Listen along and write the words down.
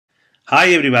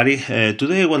Hi everybody.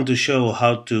 Today I want to show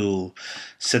how to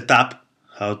set up,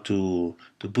 how to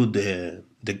put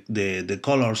the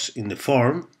colors in the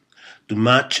form to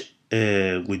match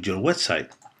with your website.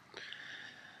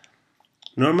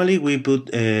 Normally we put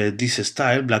this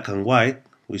style black and white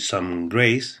with some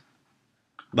grays,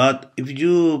 but if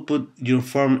you put your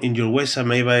form in your website,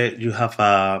 maybe you have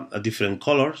a different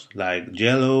colors like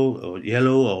yellow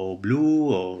or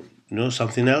blue or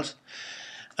something else.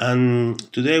 And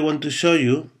today I want to show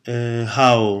you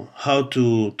how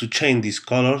to change these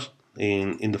colors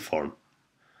in the form.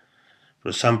 For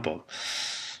example,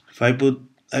 if I put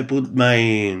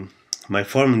my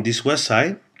form in this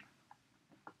website,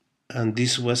 and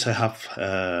this website have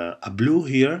a blue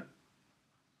here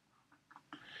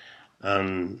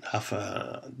and have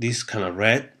this kind of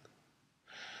red,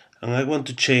 and I want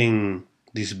to change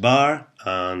this bar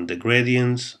and the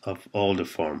gradients of all the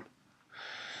form.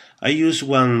 I use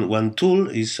one tool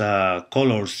is a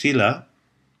color sealer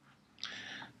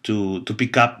to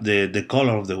pick up the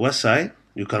color of the website.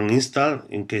 You can install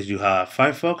in case you have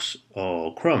Firefox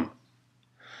or Chrome.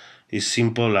 It's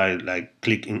simple, like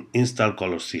click in install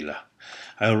color sealer.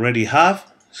 I already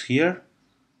have here,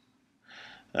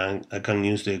 and I can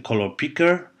use the color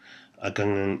picker. I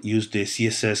can use the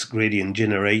CSS gradient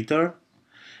generator,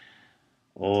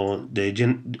 or the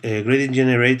gradient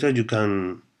generator you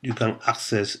can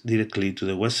access directly to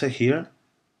the website here,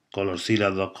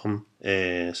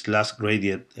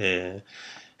 colorsealer.com/gradient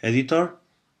editor.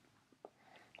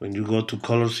 When you go to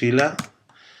ColorSealer,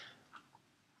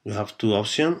 you have two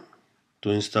options to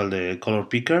install the color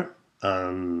picker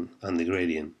and the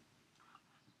gradient.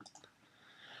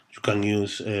 You can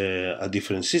use a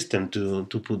different system to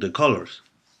put the colors.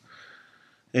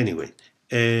 Anyway,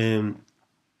 here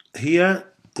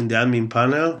in the admin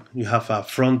panel, you have a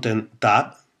front-end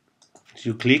tab. If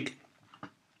you click,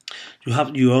 you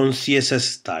have your own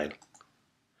CSS style.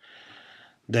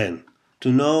 Then, to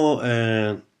know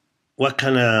what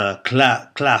kind of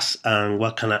class and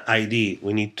what kind of ID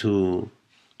we need to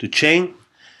change,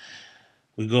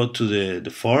 we go to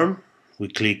the form, we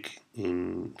click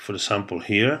in, for example,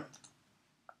 here.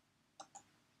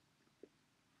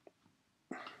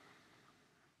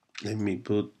 Let me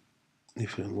put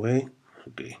different way.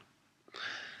 Okay,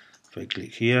 if I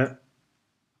click here,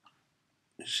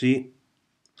 you see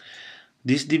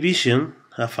this division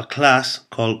have a class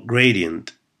called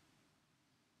gradient.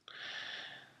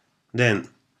 Then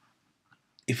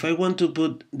if I want to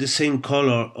put the same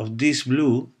color of this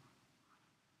blue,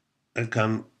 I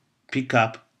can pick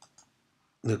up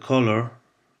the color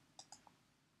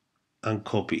and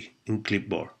copy in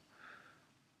clipboard.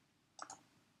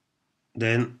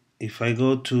 Then if I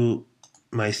go to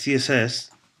my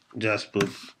CSS, just put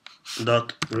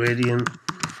dot gradient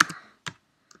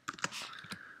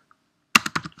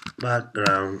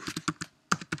background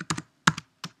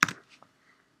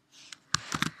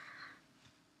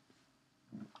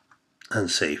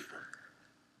and save.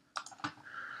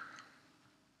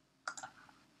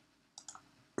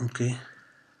 Okay,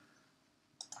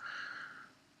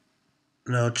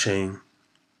 now change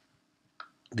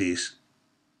this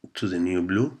to the new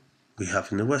blue we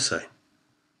have in the website.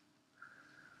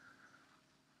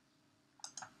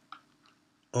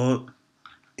 Or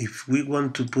if we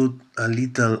want to put a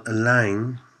little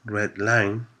line, red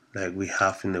line, like we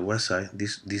have in the website,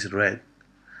 this red,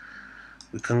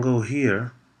 we can go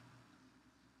here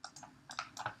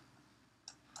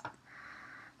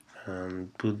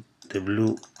and put the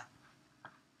blue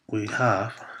we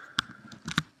have.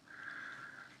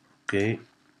 Okay,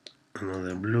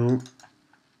 another blue.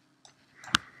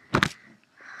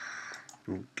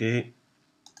 Okay,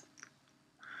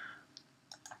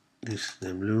 this is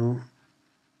the blue.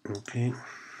 Okay,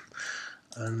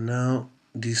 and now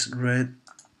this red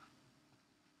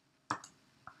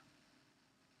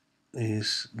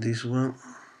is this one.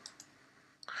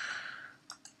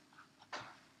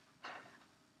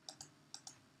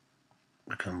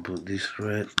 I can put this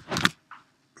red.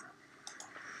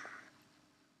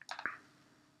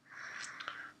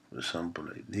 For example,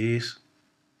 like this.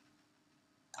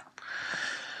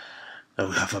 Now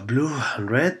we have a blue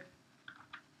and red,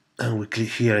 and we click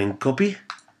here in copy.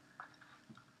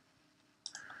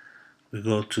 We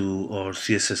go to our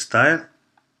CSS style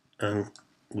and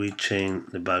we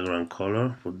change the background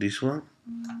color for this one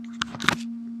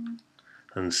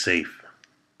and save.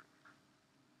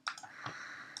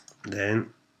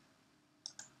 Then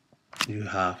you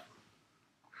have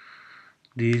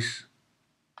this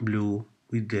blue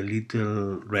with the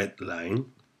little red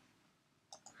line,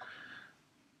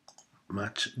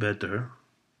 much better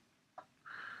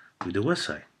with the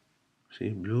website. See,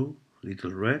 blue,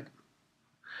 little red,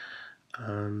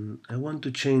 and I want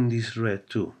to change this red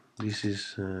too. This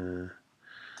is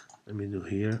let me do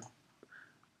here,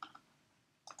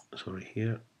 sorry,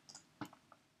 here.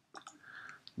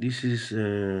 This is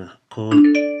called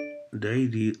the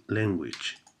ID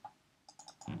language.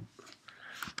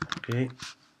 Okay,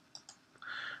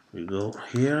 we go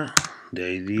here, the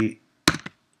ID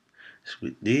is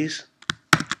with this,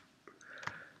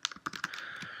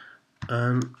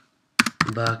 and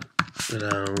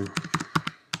background,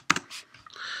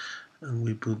 and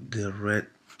we put the red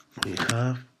we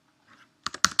have.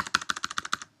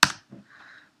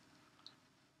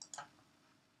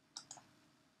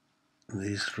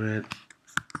 This red,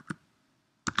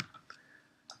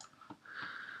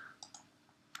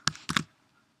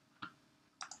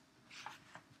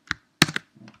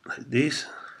 like this,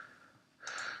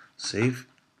 save.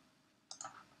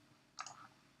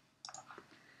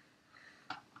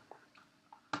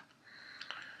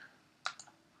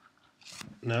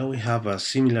 Now we have a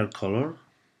similar color,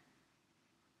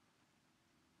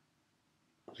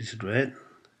 this red,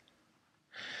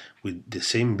 with the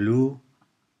same blue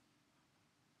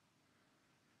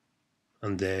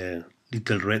and the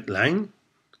little red line.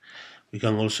 We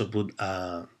can also put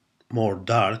a more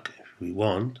dark if we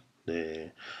want.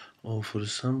 For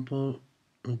example,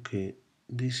 okay,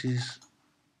 this is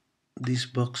these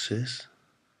boxes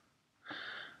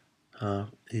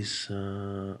is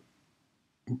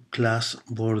class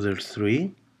border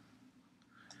 3.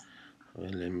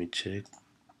 Well, let me check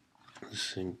the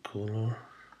same color.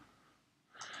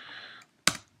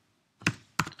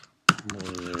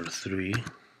 Border 3.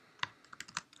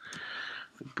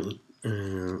 We put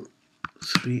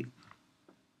 3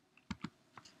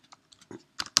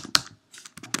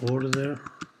 border,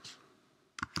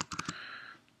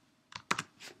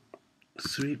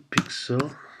 3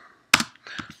 pixel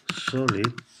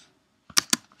solid,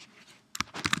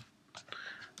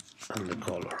 and the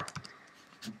color.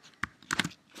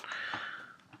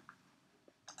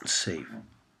 Save.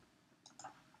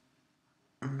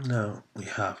 Now we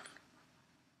have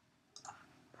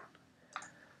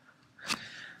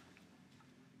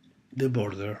the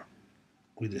border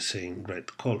with the same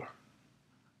red color.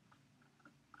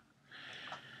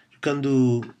 You can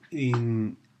do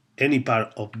in any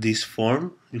part of this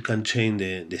form, you can change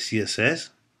the CSS.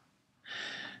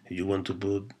 If you want to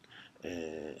put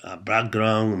a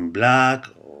background in black,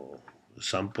 or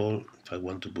example, if I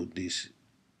want to put this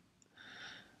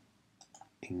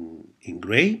in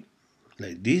gray,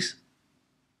 like this,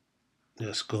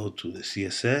 just go to the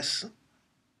CSS.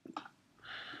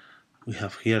 We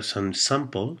have here some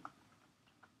sample.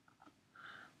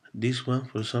 This one,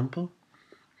 for example,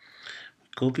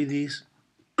 copy this,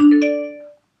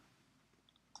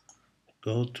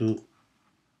 go to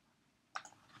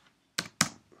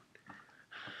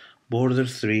border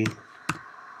 3,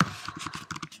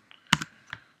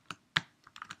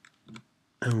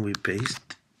 and we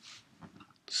paste,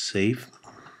 save.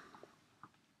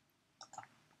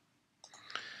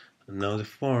 And now the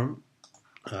form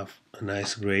have a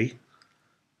nice gray.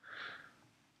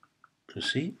 You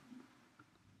see,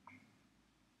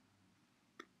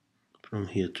 from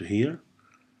here to here.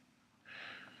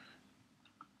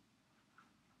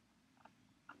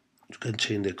 You can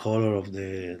change the color of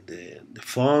the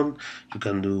font. You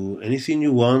can do anything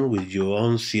you want with your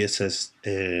own CSS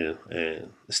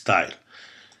style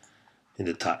in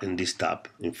the tab, in this tab,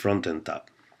 in front-end tab.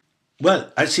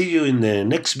 Well, I'll see you in the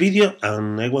next video,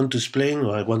 and I want to explain,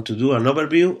 or I want to do an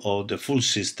overview of the full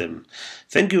system.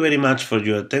 Thank you very much for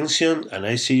your attention, and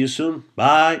I see you soon.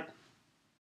 Bye!